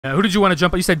Who did you want to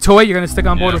jump on? You said Toy. You're going to stick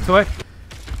on board with Toy?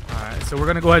 Alright, so we're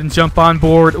going to go ahead and jump on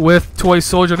board with Toy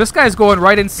Soldier. This guy's going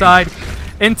right inside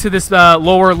into this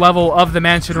lower level of the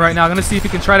mansion right now. I'm going to see if he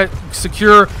can try to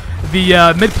secure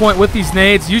the midpoint with these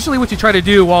nades. Usually what you try to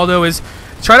do, Waldo, is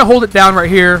try to hold it down right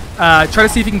here. Try to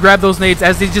see if you can grab those nades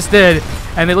as they just did.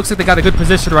 And it looks like they got a good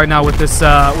position right now with this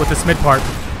mid part.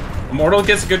 Immortal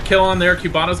gets a good kill on there.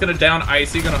 Cubano's going to down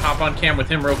Icy. Going to hop on cam with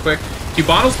him real quick.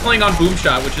 Cubano's playing on Boom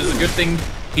Shot, which is a good thing.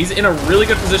 He's in a really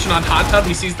good position on Hot Tub.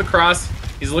 He sees the cross.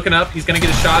 He's looking up. He's going to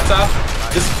get his shots off.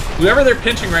 Whoever they're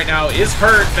pinching right now is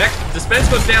hurt. Dispense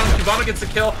goes down. Cubano gets the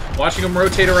kill. Watching him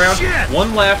rotate around.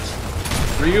 One left.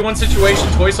 3v1 situation.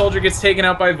 Toy Soldier gets taken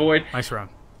out by Void. Nice round.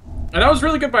 And that was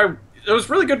really good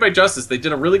by Justice. They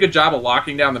did a really good job of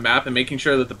locking down the map and making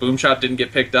sure that the boom shot didn't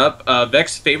get picked up.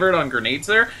 Vex favored on grenades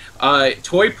there.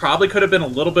 Toy probably could have been a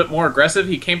little bit more aggressive.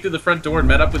 He came through the front door and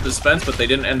met up with Dispense, but they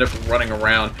didn't end up running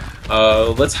around.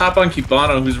 Let's hop on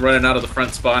Cubano, who's running out of the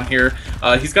front spawn here.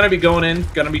 He's going to be going in,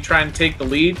 going to be trying to take the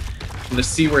lead. I'm going to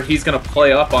see where he's going to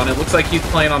play up on. It looks like he's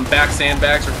playing on back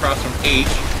sandbags across from H.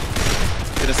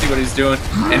 Going to see what he's doing.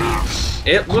 And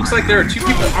it looks like there are two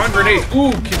people on grenades.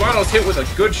 Ooh, Cubano's hit with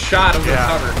a good shot over the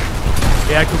cover.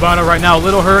 Yeah, Cubano right now a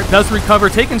little hurt, does recover,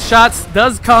 taking shots,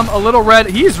 does come a little red.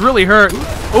 He's really hurt.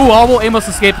 Ooh, almost aimless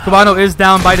escape. Cubano is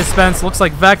down by Dispense. Looks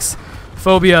like Vex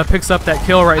Phobia picks up that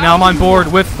kill right now. I'm on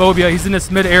board with Phobia. He's in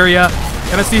this mid area.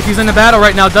 Gonna see if he's in the battle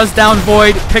right now. Does down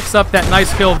Void, picks up that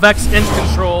nice kill. Vex in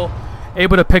control,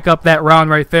 able to pick up that round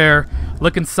right there.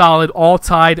 Looking solid, all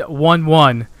tied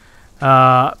 1-1.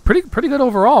 Pretty good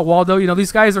overall, Waldo. You know,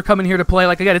 these guys are coming here to play.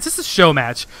 Like, again, it's just a show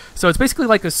match, so it's basically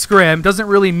like a scrim. Doesn't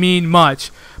really mean much,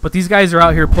 but these guys are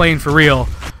out here playing for real.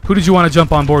 Who did you want to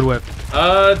jump on board with?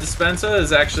 Dispensa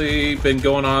has actually been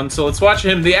going on, so let's watch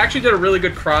him. They actually did a really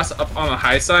good cross up on the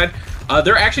high side.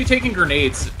 They're actually taking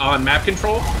grenades on map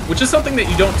control, which is something that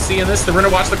you don't see in this. They're going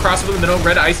to watch the cross over the middle.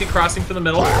 Red Icy crossing from the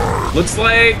middle. Looks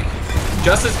like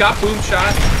Justice got boom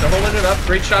shot. They're holding it up.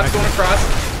 Great shots going across.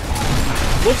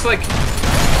 Looks like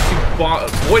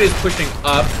Void is pushing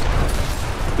up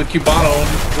with Cubano.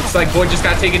 Looks like Void just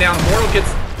got taken down. Immortal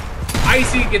gets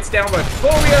Icy, gets down by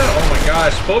Phobia. Oh my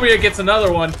gosh, Phobia gets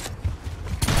another one.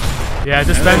 Yeah,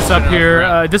 Dispense up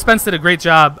here. Dispense did a great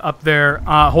job up there,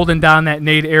 holding down that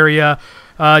nade area.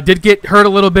 Did get hurt a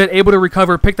little bit, able to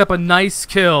recover, picked up a nice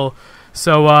kill.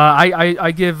 So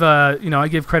I give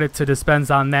credit to Dispense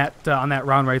on that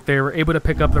round right there. We're able to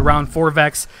pick up the round for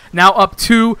Vex. Now up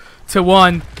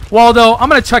 2-1. Waldo, I'm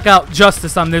gonna check out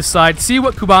Justice on this side. See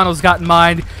what Cubano's got in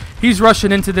mind. He's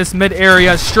rushing into this mid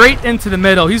area, straight into the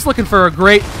middle. He's looking for a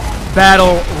great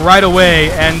battle right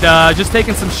away, and just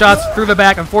taking some shots through the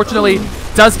back. Unfortunately,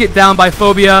 does get down by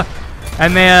Phobia.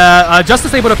 And then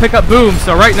Justice able to pick up Boom.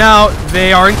 So right now,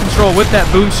 they are in control with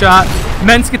that Boom shot.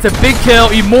 Mence gets a big kill.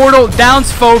 Immortal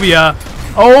downs Phobia.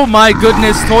 Oh my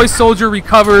goodness. Toy Soldier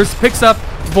recovers. Picks up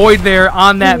Void there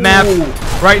on that map.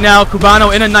 Right now,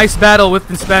 Cubano in a nice battle with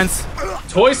Dispense.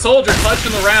 Toy Soldier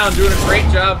clutching the round, doing a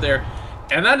great job there.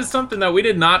 And that is something that we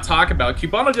did not talk about.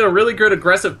 Cubano did a really good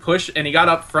aggressive push, and he got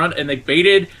up front, and they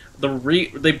baited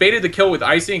the kill with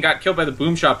Icy and got killed by the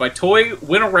boom shot. By Toy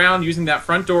went around using that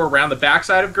front door around the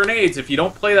backside of grenades. If you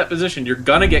don't play that position, you're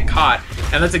gonna get caught,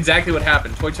 and that's exactly what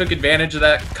happened. Toy took advantage of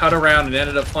that, cut around, and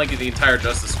ended up flanking the entire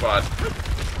Justice squad.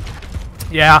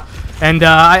 Yeah, and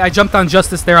I jumped on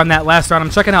Justice there on that last round. I'm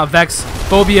checking out Vex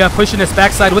Phobia pushing this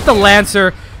backside with the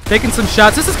Lancer, taking some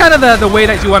shots. This is kind of the way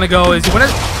that you want to go. Is you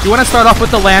want to start off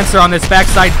with the Lancer on this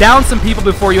backside, down some people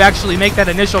before you actually make that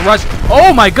initial rush.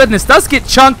 Oh my goodness, does get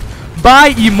chunked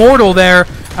by Immortal there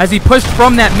as he pushed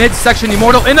from that midsection.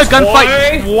 Immortal in a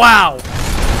gunfight. Wow.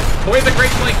 Toy's a great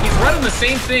flank. He's running the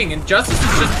same thing, and Justice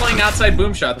is just playing outside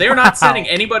boom shot. They are not sending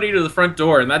anybody to the front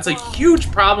door, and that's a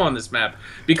huge problem on this map.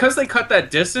 Because they cut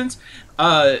that distance,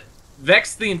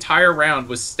 Vex the entire round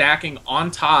was stacking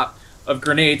on top of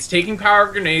grenades, taking power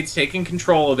of grenades, taking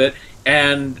control of it,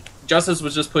 and Justice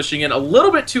was just pushing in a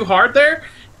little bit too hard there,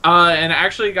 and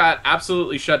actually got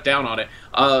absolutely shut down on it.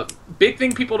 Big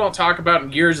thing people don't talk about in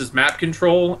Gears is map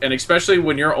control, and especially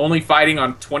when you're only fighting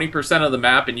on 20% of the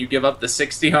map and you give up the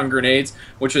 60 on grenades,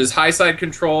 which is high side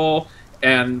control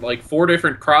and like 4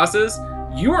 different crosses,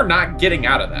 you are not getting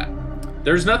out of that.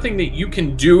 There's nothing that you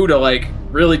can do to like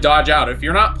really dodge out. If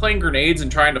you're not playing grenades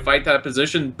and trying to fight that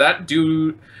position, that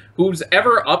dude who's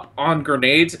ever up on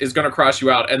grenades is going to cross you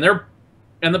out, and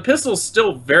the pistol's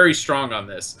still very strong on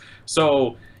this.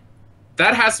 So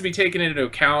that has to be taken into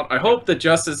account. I hope that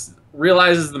Justice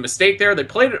realizes the mistake there. They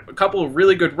played a couple of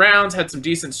really good rounds, had some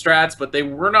decent strats, but they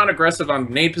were not aggressive on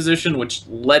grenade position, which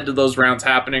led to those rounds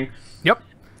happening. Yep.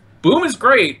 Boom is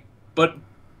great, but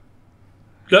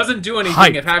doesn't do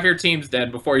anything if half your team's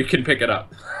dead before you can pick it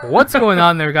up. What's going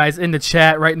on there, guys, in the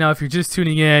chat right now? If you're just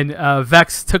tuning in,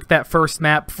 Vex took that first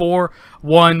map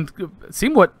 4-1.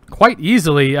 Seemed quite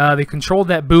easily. They controlled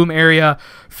that boom area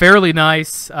fairly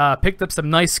nice. Picked up some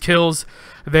nice kills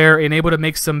there and able to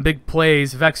make some big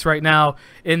plays. Vex right now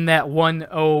in that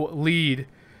 1-0 lead.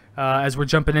 As we're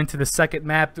jumping into the second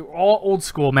map. They're all old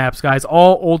school maps, guys.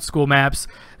 All old school maps.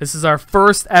 This is our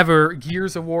first ever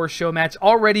Gears of War show match.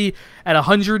 Already at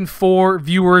 104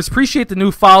 viewers. Appreciate the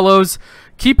new follows.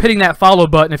 Keep hitting that follow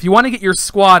button. If you want to get your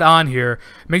squad on here,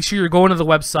 make sure you're going to the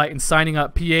website and signing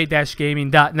up,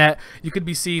 pa-gaming.net. You could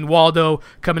be seeing Waldo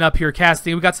coming up here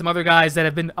casting. We got some other guys that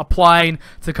have been applying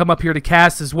to come up here to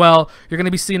cast as well. You're going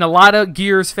to be seeing a lot of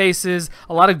Gears faces,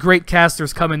 a lot of great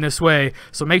casters coming this way.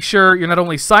 So make sure you're not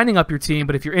only signing up your team,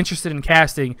 but if you're interested in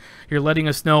casting, you're letting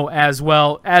us know as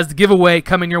well. As the giveaway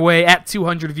coming your way at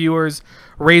 200 viewers,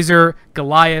 Razor,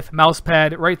 Goliath,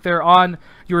 mousepad right there on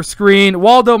your screen.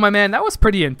 Waldo, my man, that was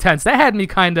pretty intense. That had me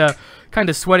kind of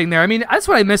sweating there. I mean, that's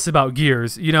what I miss about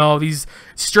Gears. You know, these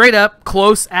straight up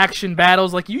close action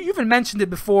battles. Like you even mentioned it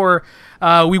before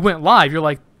we went live. You're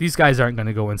like, these guys aren't going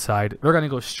to go inside. They're going to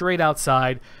go straight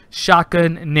outside.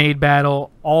 Shotgun nade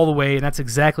battle all the way, and that's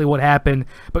exactly what happened.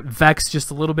 But Vex just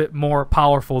a little bit more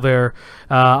powerful there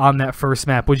on that first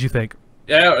map. What'd you think?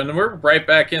 Yeah, and we're right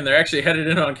back in. They're actually headed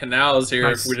in on canals here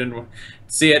if we didn't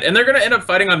see it. And they're going to end up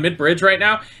fighting on mid-bridge right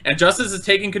now. And Justice is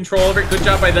taking control of it. Good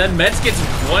job by them. Mets gets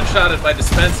one-shotted by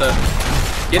Dispensa.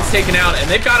 Gets taken out, and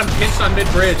they've got him pinched on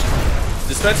mid-bridge.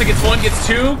 Dispensa gets one, gets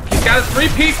two. He's got a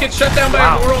three-piece, gets shut down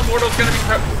by Immortal. Immortal's going to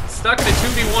be stuck in a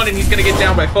 2v1, and he's going to get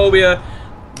down by Phobia.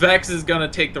 Vex is going to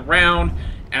take the round.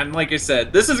 And like I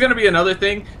said, this is going to be another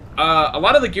thing. A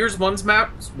lot of the Gears 1's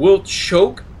maps will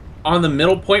choke on the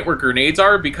middle point where grenades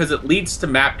are because it leads to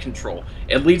map control.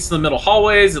 It leads to the middle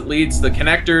hallways, it leads to the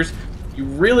connectors. You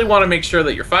really want to make sure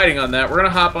that you're fighting on that. We're going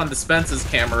to hop on Dispensa's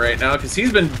camera right now because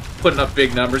he's been putting up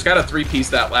big numbers. Got a three-piece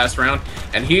that last round,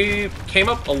 and he came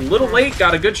up a little late,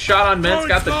 got a good shot on Mets,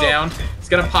 got the down. He's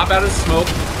going to pop out of the smoke,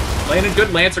 laying a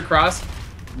good lance across.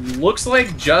 Looks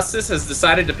like Justice has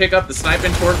decided to pick up the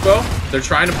sniping torque bow. They're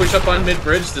trying to push up on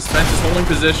mid-bridge. Dispensa's holding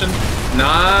position.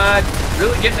 Not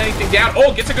really getting anything down.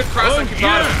 Oh, gets a good cross on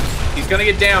Kibano. He's going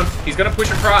to get down. He's going to push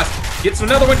across. Gets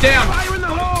another one down. Fire in the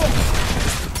hole.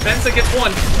 Dispensa gets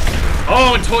one.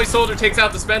 Oh, and Toy Soldier takes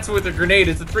out Dispensa with a grenade.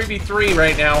 It's a 3v3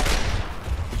 right now.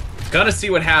 Gonna see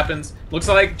what happens. Looks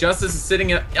like Justice is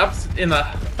sitting up in the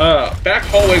back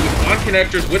hallway with on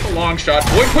connectors with a long shot.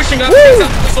 Boyd pushing up, takes out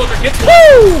the Soldier, gets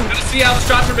one. Gonna see how the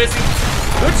shots are missing.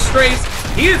 Good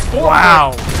strays. He is forward.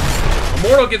 Wow.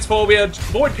 Immortal gets Phobia.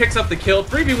 Boyd picks up the kill.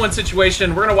 3v1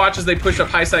 situation. We're gonna watch as they push up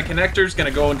high side connectors.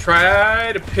 Gonna go and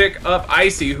try to pick up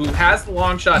Icy, who has the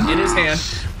long shot in his hand.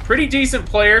 Pretty decent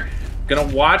player.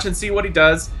 Gonna watch and see what he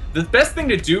does. The best thing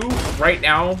to do right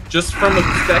now, just from the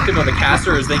perspective of the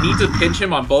caster, is they need to pinch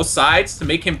him on both sides to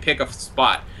make him pick a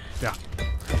spot. Yeah.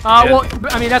 Well,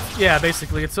 I mean that's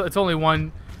basically it's only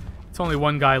one. It's only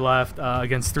one guy left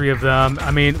against three of them.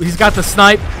 I mean, he's got the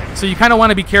snipe, so you kind of want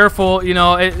to be careful. You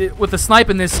know, with the snipe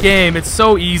in this game, it's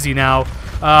so easy now.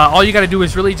 All you got to do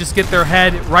is really just get their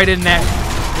head right in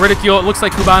that ridicule. It looks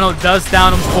like Cubano does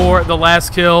down him for the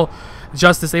last kill.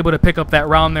 Justice able to pick up that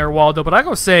round there, Waldo. But like I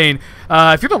was saying,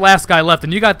 if you're the last guy left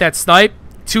and you got that snipe,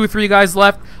 2 or 3 guys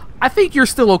left, I think you're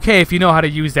still okay if you know how to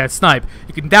use that snipe.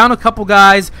 You can down a couple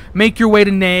guys, make your way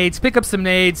to nades, pick up some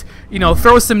nades, you know,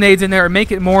 throw some nades in there and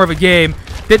make it more of a game.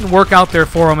 Didn't work out there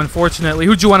for him, unfortunately.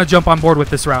 Who'd you want to jump on board with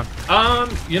this round?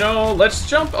 You know, let's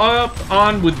jump up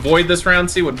on with Void this round,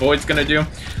 see what Void's gonna do.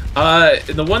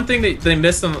 The one thing that they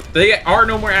missed them, they are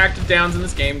no more active downs in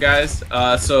this game, guys.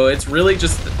 So it's really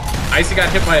just Icy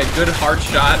got hit by a good hard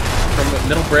shot from the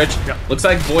middle bridge. Yep. Looks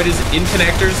like Void is in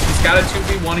connectors. He's got a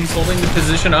 2v1. He's holding the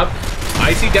position up.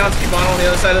 Icy downs Kibano on the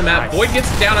other side of the map. Nice. Void gets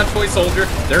down on Toy Soldier.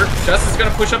 Justice is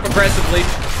gonna push up aggressively.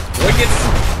 Void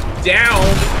gets down.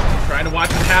 Trying to watch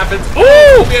what happens.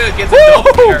 Oh, Phobia gets a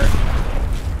double there.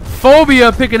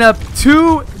 Phobia picking up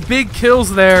 2 big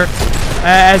kills there.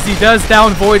 As he does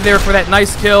down Void there for that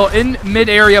nice kill in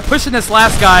mid-area, pushing this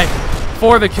last guy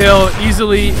for the kill.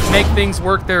 Easily make things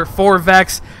work there for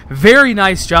Vex. Very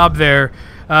nice job there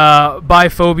by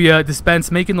Phobia. Dispense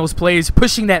making those plays,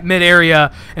 pushing that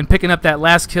mid-area and picking up that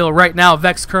last kill. Right now,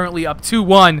 Vex currently up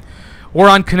 2-1. We're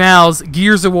on Canals,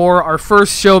 Gears of War, our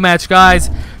first show match,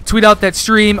 guys. Tweet out that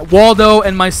stream. Waldo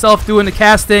and myself doing the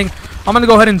casting. I'm going to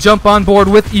go ahead and jump on board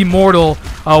with Immortal,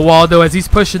 Waldo, as he's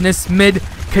pushing this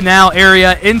mid-canal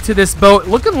area into this boat.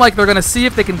 Looking like they're going to see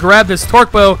if they can grab this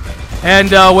torque bow. And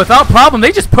without problem,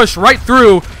 they just push right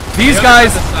through. These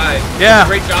guys, yeah.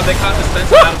 Great job. They caught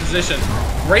Dispensa out of position.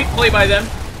 Great play by them.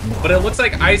 But it looks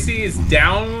like Icy is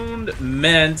downed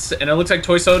Ment, and it looks like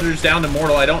Toy Soldier's down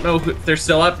Immortal. I don't know if they're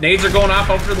still up. Nades are going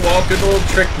off over the wall. Good little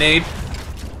trick nade.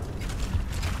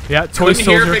 Yeah, Toy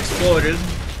Soldier. Hear if exploded.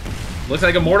 Looks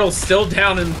like Immortal's still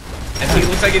down, and he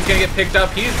looks like he's going to get picked up.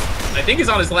 I think he's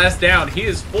on his last down. He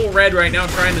is full red right now,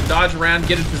 trying to dodge around,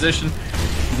 get in position.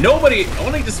 Only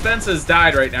Dispensa's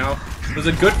died right now. It was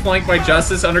a good flank by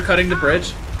Justice, undercutting the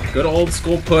bridge. Good old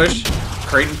school push.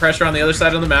 Creating pressure on the other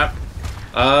side of the map.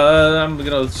 I'm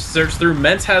gonna search through.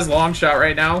 Ment has long shot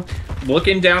right now.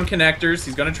 Looking down connectors.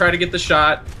 He's gonna try to get the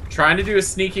shot. Trying to do a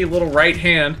sneaky little right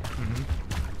hand.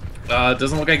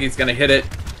 Doesn't look like he's gonna hit it.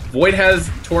 Void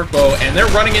has torque bow, and they're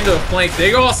running into a flank.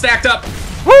 They go all stacked up.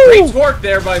 Woo! Great torque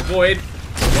there by Void.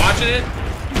 Watching it.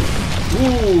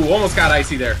 Ooh, almost got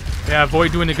Icy there. Yeah,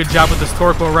 Void doing a good job with this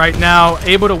torque bow right now.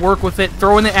 Able to work with it,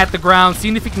 throwing it at the ground,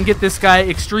 seeing if he can get this guy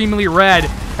extremely red,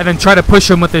 and then try to push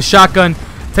him with his shotgun.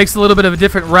 Takes a little bit of a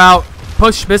different route,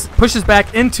 pushes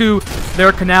back into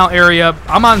their canal area.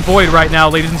 I'm on Void right now,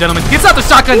 ladies and gentlemen. Gets out the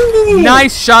shotgun. Ooh.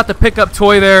 Nice shot to pick up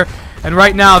Toy there. And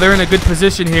right now, they're in a good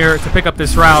position here to pick up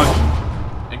this round.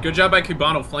 And good job by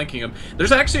Cubano flanking him.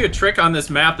 There's actually a trick on this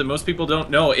map that most people don't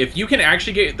know. If you can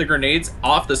actually get the grenades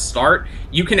off the start,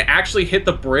 you can actually hit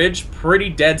the bridge pretty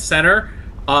dead center.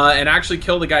 And actually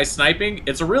kill the guy sniping.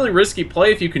 It's a really risky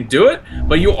play if you can do it,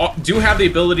 but you do have the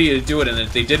ability to do it, and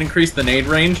they did increase the nade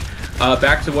range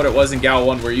back to what it was in Gal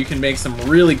 1, where you can make some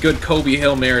really good Kobe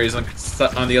Hail Marys on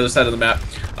the other side of the map.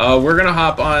 We're going to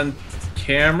hop on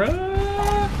camera.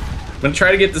 I'm going to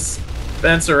try to get the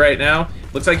Spencer right now.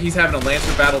 Looks like he's having a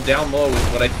Lancer battle down low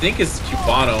with what I think is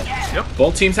Cubano. Yep.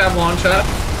 Both teams have long shot.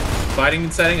 Fighting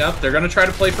and setting up. They're going to try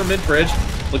to play for mid-bridge.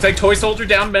 Looks like Toy Soldier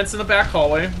down Ment's in the back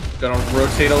hallway. Gonna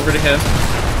rotate over to him.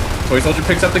 Toy Soldier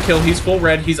picks up the kill. He's full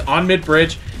red. He's on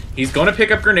mid-bridge. He's gonna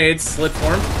pick up grenades. Slip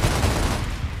for him.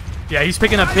 Yeah, he's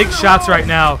picking up big shots right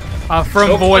now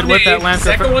from Void with that Lancer.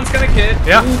 Second one's gonna hit.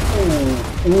 Yeah.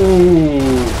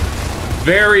 Ooh.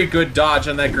 Very good dodge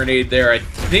on that grenade there. I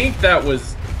think that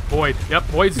was Void. Yep,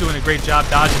 Void's doing a great job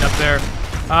dodging up there.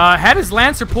 Had his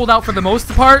Lancer pulled out for the most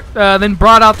part, then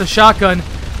brought out the shotgun.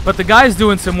 But the guy's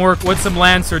doing some work with some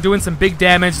Lancer, doing some big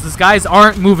damage. These guys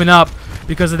aren't moving up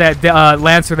because of that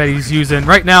Lancer that he's using.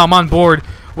 Right now, I'm on board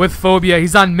with Phobia.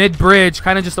 He's on mid-bridge,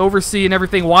 kind of just overseeing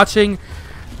everything, watching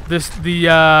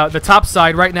the top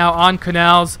side right now on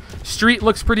canals. Street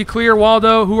looks pretty clear.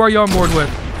 Waldo, who are you on board with?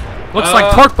 Looks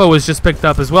like Torquebo was just picked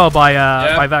up as well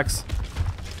by Vex.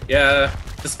 Yeah,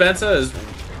 Dispensa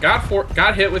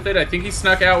got hit with it. I think he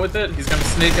snuck out with it. He's going to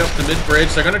snake up the mid-bridge.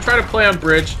 They're going to try to play on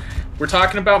bridge. We're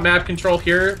talking about map control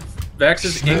here. Vex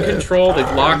is in control.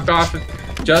 They've locked off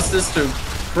Justice to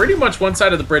pretty much one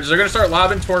side of the bridge. They're going to start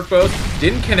lobbing torque bows.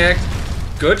 Didn't connect.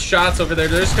 Good shots over there.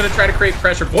 They're just going to try to create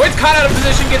pressure. Void's caught out of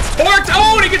position. Gets torqued.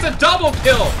 Oh, and he gets a double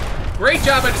kill. Great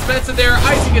job by Dispensa there.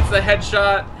 Icy gets the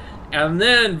headshot. And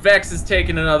then Vex is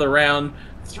taking another round.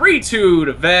 3-2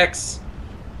 to Vex.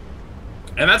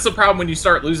 And that's the problem when you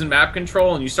start losing map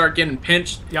control and you start getting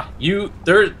pinched. Yeah.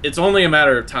 It's only a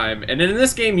matter of time. And in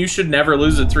this game, you should never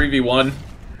lose a 3v1.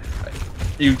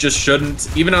 You just shouldn't.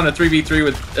 Even on a 3v3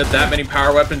 with that many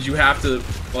power weapons, you have to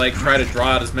like try to draw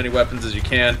out as many weapons as you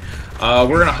can.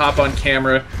 We're gonna hop on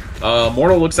camera.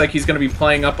 Mortal looks like he's gonna be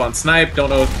playing up on snipe. Don't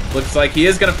know. Looks like he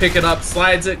is gonna pick it up.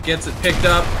 Slides it. Gets it picked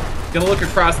up. Gonna look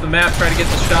across the map. Try to get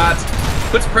the shots.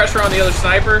 Puts pressure on the other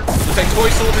sniper. Looks like Toy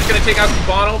Soldier's gonna take out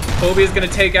Cubano. Kobe is gonna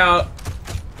take out.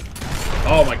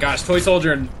 Oh my gosh, Toy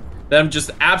Soldier and them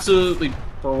just absolutely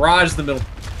barrage the middle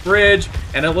bridge,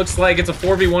 and it looks like it's a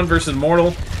 4v1 versus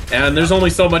Mortal, and there's only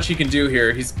so much he can do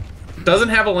here. He doesn't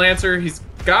have a Lancer. He's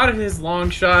got his long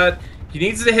shot. He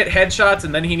needs to hit headshots,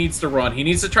 and then he needs to run. He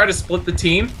needs to try to split the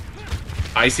team.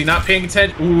 Icy not paying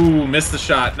attention. Ooh, missed the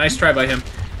shot. Nice try by him.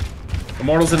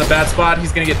 Immortal's in a bad spot.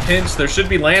 He's going to get pinched. There should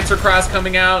be Lancer Cross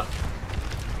coming out.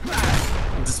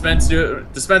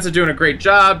 Dispensa doing a great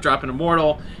job, dropping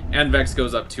Immortal, and Vex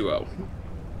goes up 2-0.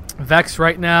 Vex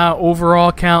right now,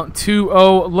 overall count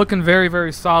 2-0, looking very,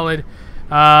 very solid.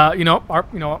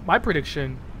 My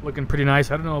prediction looking pretty nice.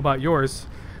 I don't know about yours,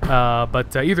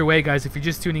 but either way, guys, if you're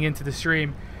just tuning into the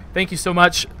stream, thank you so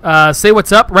much. Say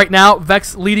what's up right now.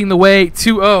 Vex leading the way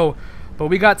 2-0. But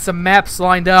we got some maps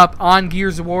lined up on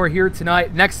Gears of War here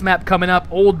tonight. Next map coming up,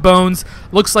 Old Bones.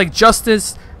 Looks like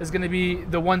Justice is going to be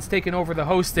the ones taking over the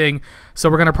hosting.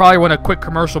 So we're going to probably run a quick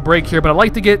commercial break here. But I'd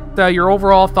like to get your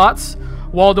overall thoughts,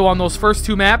 Waldo, on those first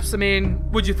two maps. I mean,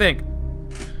 what'd you think?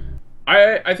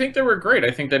 I think they were great. I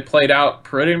think they played out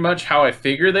pretty much how I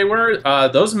figured they were.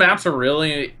 Those maps are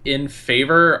really in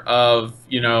favor of,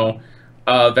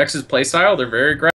 Vex's playstyle. They're very aggressive.